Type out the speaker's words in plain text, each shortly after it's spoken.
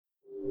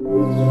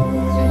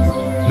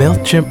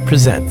MailChimp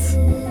presents.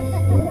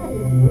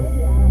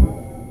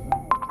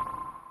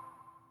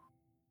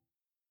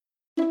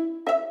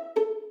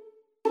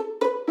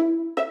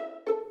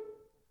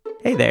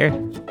 Hey there,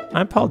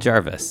 I'm Paul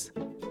Jarvis.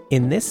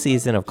 In this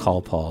season of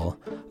Call Paul,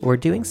 we're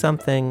doing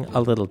something a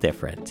little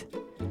different.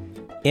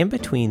 In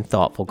between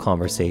thoughtful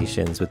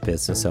conversations with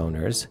business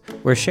owners,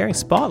 we're sharing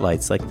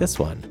spotlights like this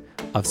one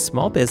of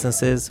small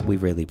businesses we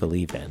really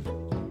believe in.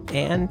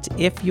 And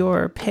if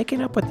you're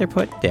picking up what they're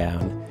putting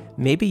down,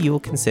 maybe you'll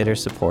consider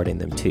supporting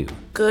them too.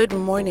 Good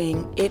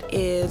morning. It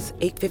is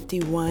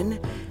 8:51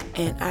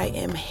 and I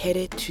am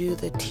headed to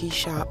the tea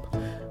shop.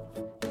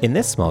 In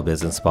this small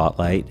business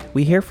spotlight,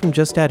 we hear from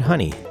Just Add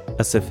Honey,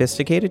 a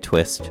sophisticated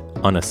twist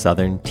on a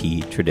Southern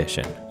tea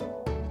tradition.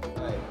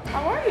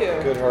 How are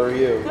you? Good, how are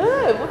you?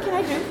 Good. What can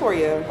I do for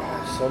you?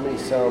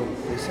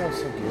 They sound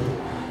so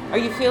good. Are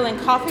you feeling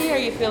coffee? Are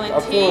you feeling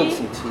I'm tea? feeling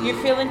some tea.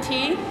 You're feeling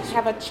tea? We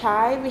have a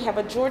chai, we have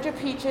a Georgia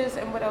peaches,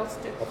 and what else?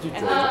 I'll do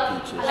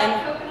Georgia peaches.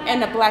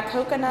 And a black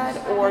coconut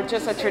or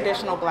just a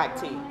traditional black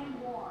tea?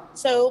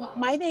 So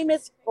my name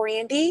is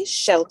Brandi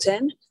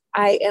Shelton.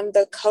 I am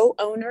the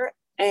co-owner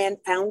and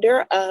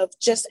founder of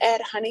Just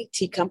Add Honey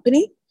Tea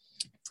Company.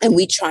 And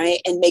we try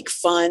and make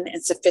fun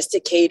and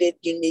sophisticated,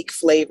 unique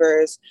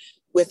flavors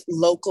with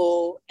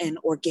local and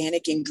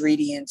organic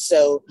ingredients.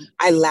 So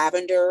our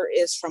lavender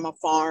is from a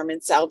farm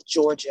in South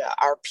Georgia.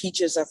 Our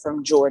peaches are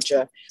from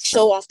Georgia.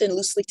 So often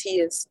loosely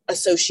tea is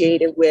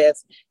associated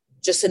with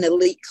just an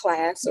elite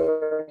class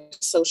or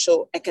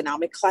social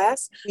economic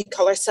class. We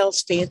call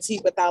ourselves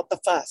fancy without the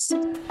fuss.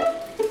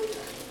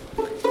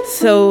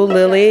 So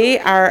Lily,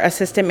 our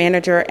assistant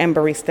manager and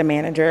barista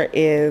manager,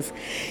 is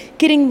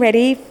getting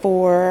ready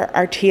for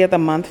our tea of the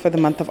month for the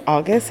month of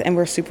August, and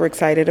we're super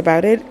excited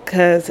about it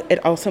because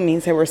it also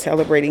means that we're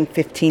celebrating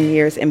 15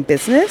 years in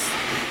business.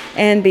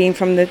 And being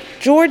from the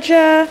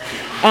Georgia,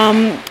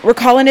 we're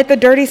calling it the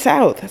Dirty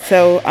South.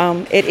 So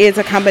it is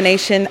a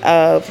combination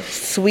of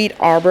sweet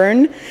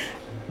Auburn,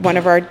 one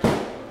of our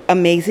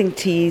amazing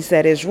teas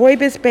that is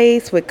rooibos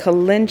based with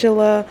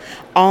calendula,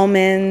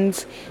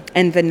 almonds,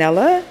 and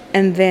vanilla,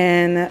 and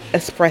then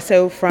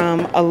espresso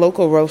from a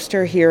local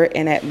roaster here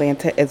in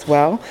Atlanta as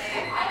well.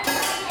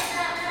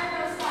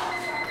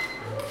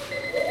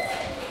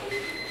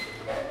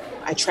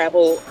 I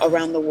travel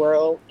around the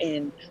world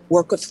and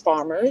work with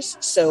farmers,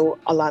 so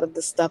a lot of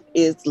the stuff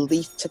is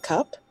leaf to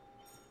cup,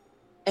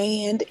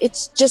 and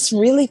it's just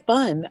really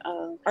fun.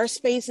 Our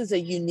space is a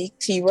unique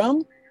tea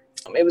room.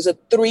 It was a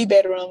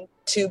 3-bedroom,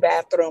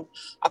 2-bathroom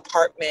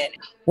apartment.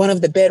 One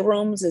of the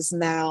bedrooms is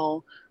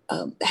now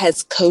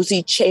has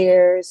cozy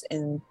chairs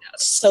and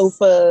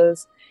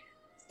sofas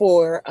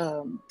for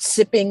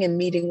sipping and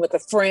meeting with a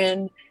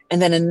friend.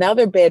 And then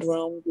another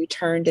bedroom we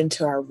turned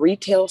into our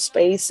retail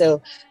space.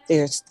 So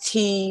there's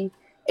tea,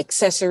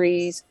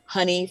 accessories,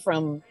 honey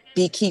from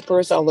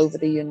beekeepers all over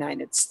the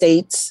United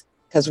States,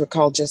 because we're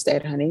called Just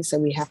Add Honey. So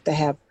we have to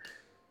have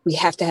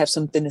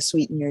something to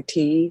sweeten your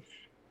tea.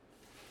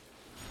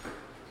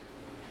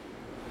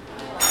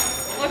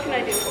 What can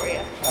I do for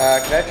you?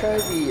 Can I try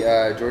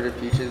the Georgia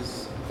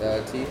peaches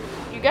tea?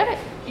 You got it.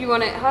 You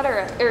want it hot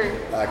or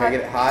Can I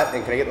get it hot,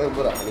 and can I get a little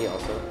bit of honey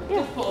also?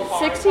 Yeah.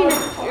 16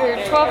 or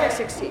 12 or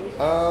 16.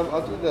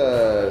 I'll do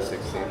the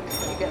 16.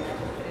 You got it.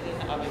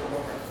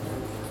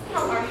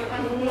 How are you? I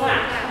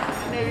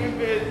know you're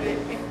busy.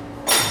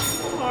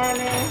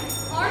 Morning.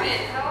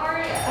 Morning. How are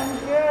you? I'm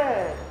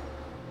good.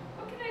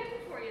 What can I do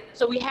for you?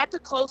 So we had to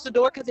close the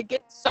door because it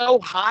gets so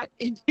hot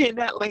in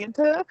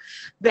Atlanta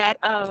that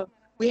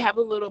we have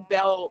a little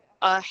bell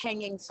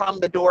hanging from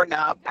the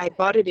doorknob. I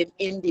bought it in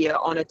India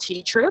on a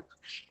tea trip,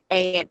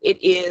 and it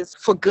is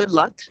for good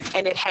luck,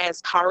 and it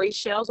has cowrie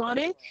shells on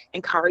it,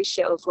 and cowrie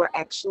shells were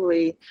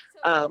actually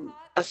a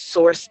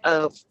source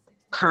of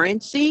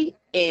currency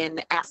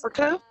in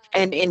Africa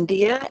and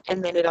India.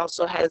 And then it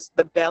also has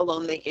the bell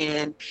on the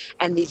end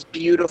and these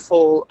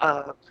beautiful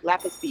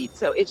lapis beads.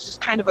 So it's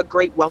just kind of a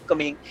great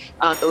welcoming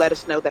to let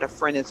us know that a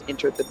friend has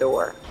entered the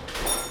door.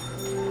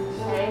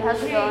 Hey,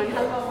 how's it going?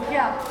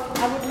 Yeah,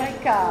 I would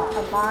like a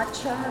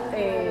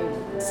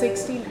matcha,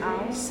 16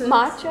 ounces.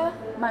 Matcha?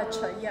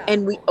 Matcha, yeah.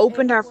 And we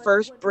opened our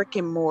first brick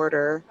and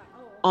mortar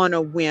on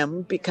a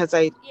whim because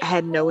I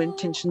had no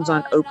intentions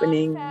on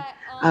opening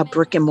a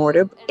brick and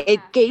mortar. It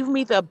gave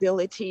me the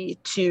ability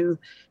to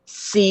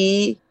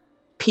see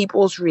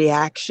people's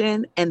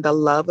reaction and the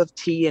love of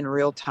tea in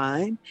real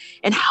time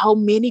and how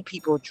many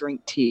people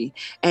drink tea.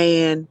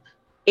 And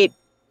it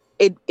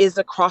is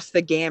across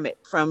the gamut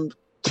from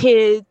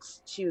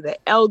kids to the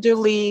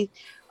elderly,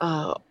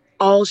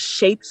 all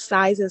shapes,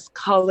 sizes,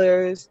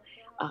 colors,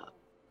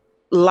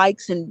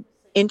 likes and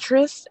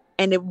interests.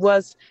 And it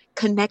was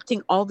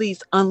connecting all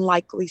these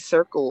unlikely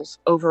circles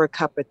over a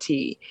cup of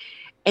tea.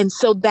 And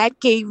so that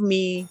gave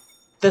me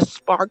the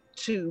spark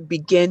to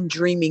begin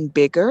dreaming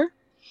bigger.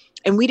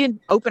 And we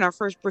didn't open our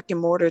first brick and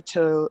mortar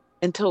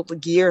until the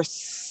year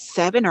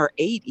 7 or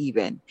 8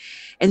 even.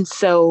 And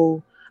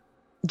so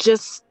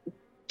just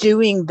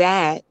doing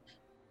that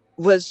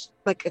was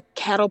like a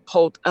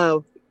catapult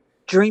of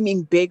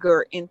dreaming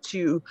bigger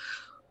into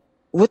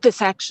what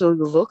this actually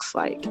looks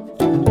like.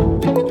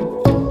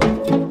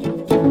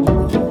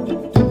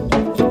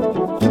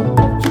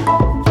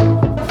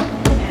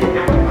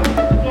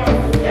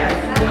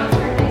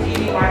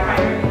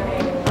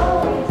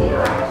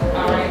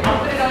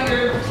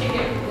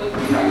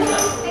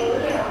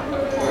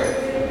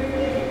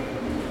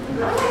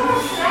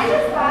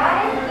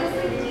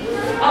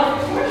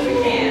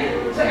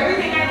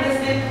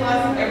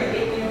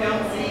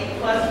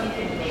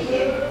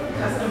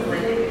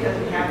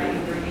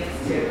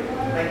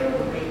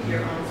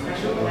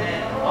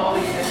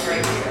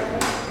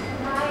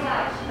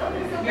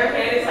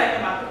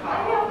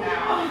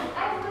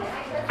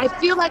 I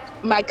feel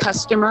like my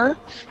customer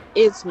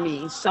is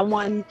me,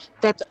 someone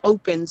that's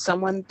open,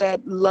 someone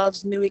that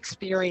loves new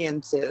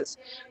experiences,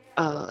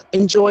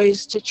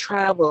 enjoys to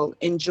travel,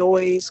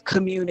 enjoys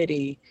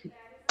community,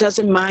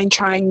 doesn't mind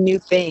trying new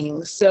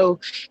things. So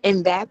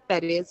in that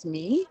is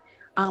me.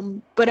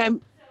 But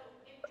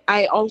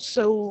I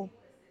also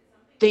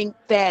think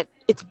that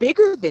it's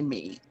bigger than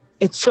me.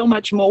 It's so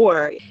much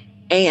more.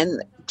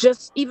 And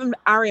just even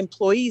our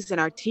employees and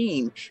our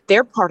team,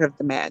 they're part of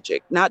the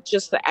magic, not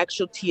just the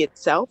actual tea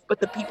itself, but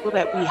the people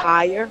that we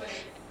hire.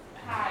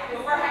 Hi,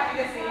 we're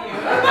happy to see you.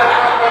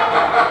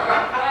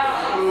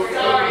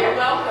 Sorry,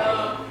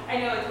 welcome. I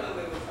know it's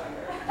totally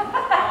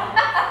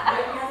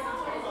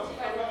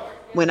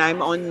When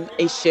I'm on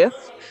a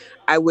shift,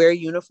 I wear a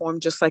uniform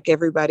just like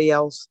everybody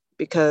else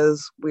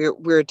because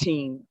we're a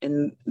team,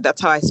 and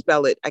that's how I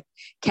spell it.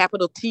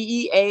 Capital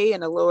TEA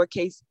and a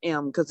lowercase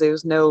m, because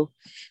there's no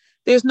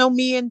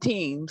me in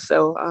team.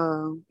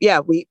 So yeah,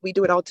 we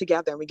do it all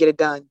together and we get it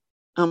done.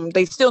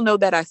 They still know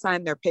that I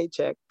signed their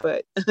paycheck,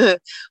 but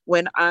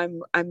when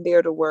I'm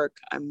there to work,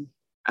 I'm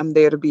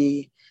there to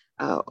be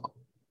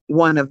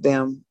one of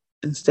them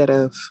instead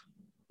of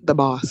the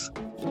boss.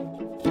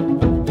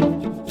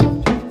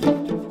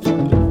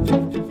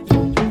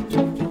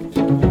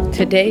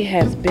 Today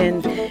has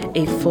been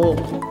a full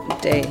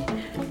day.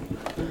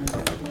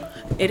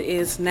 It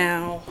is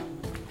now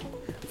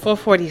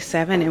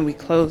 4:47 and we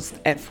closed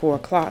at 4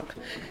 o'clock.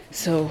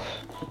 So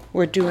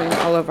we're doing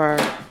all of our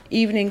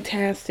evening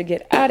tasks to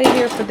get out of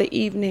here for the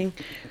evening.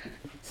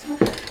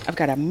 I've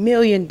got a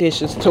million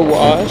dishes to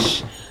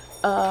wash.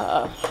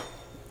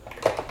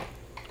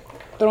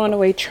 Throwing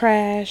away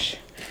trash.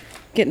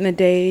 Getting the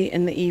day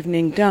and the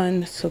evening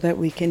done so that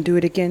we can do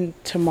it again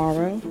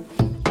tomorrow.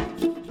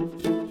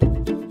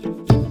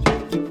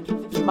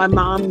 My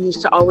mom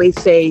used to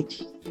always say,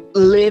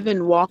 live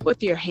and walk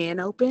with your hand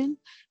open,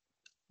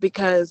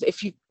 because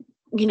if you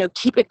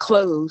keep it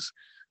closed,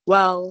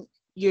 well,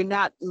 you're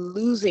not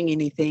losing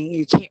anything.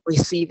 You can't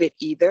receive it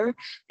either.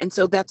 And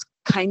so that's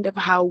kind of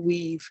how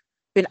we've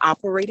been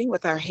operating,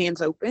 with our hands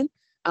open.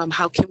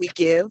 How can we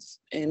give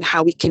and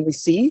how we can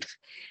receive?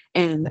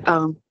 And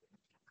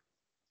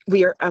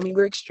we're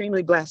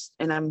extremely blessed,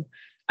 and I'm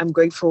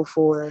grateful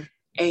for.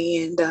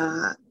 And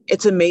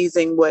it's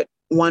amazing what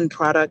one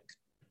product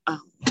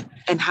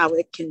and how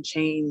it can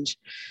change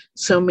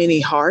so many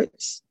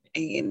hearts.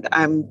 And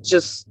I'm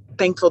just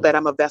thankful that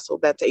I'm a vessel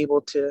that's able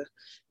to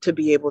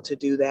be able to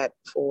do that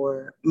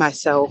for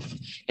myself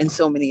and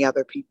so many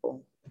other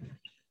people.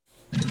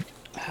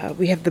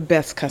 We have the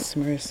best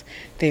customers.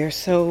 They are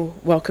so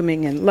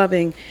welcoming and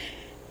loving,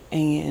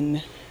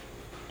 and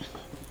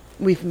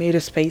we've made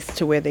a space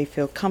to where they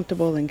feel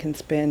comfortable and can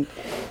spend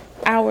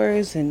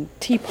hours and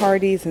tea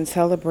parties and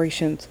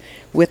celebrations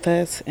with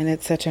us. And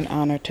it's such an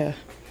honor to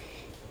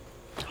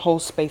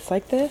hold space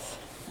like this.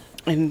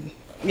 And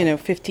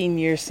 15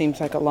 years seems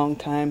like a long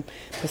time,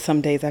 but some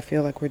days I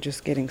feel like we're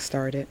just getting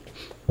started.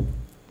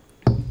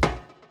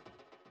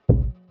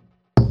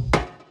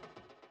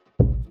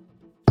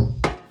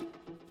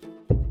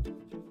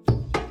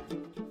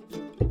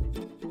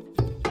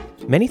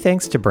 Many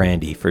thanks to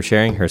Brandi for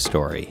sharing her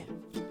story.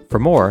 For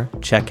more,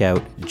 check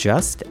out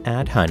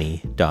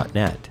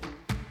justaddhoney.net.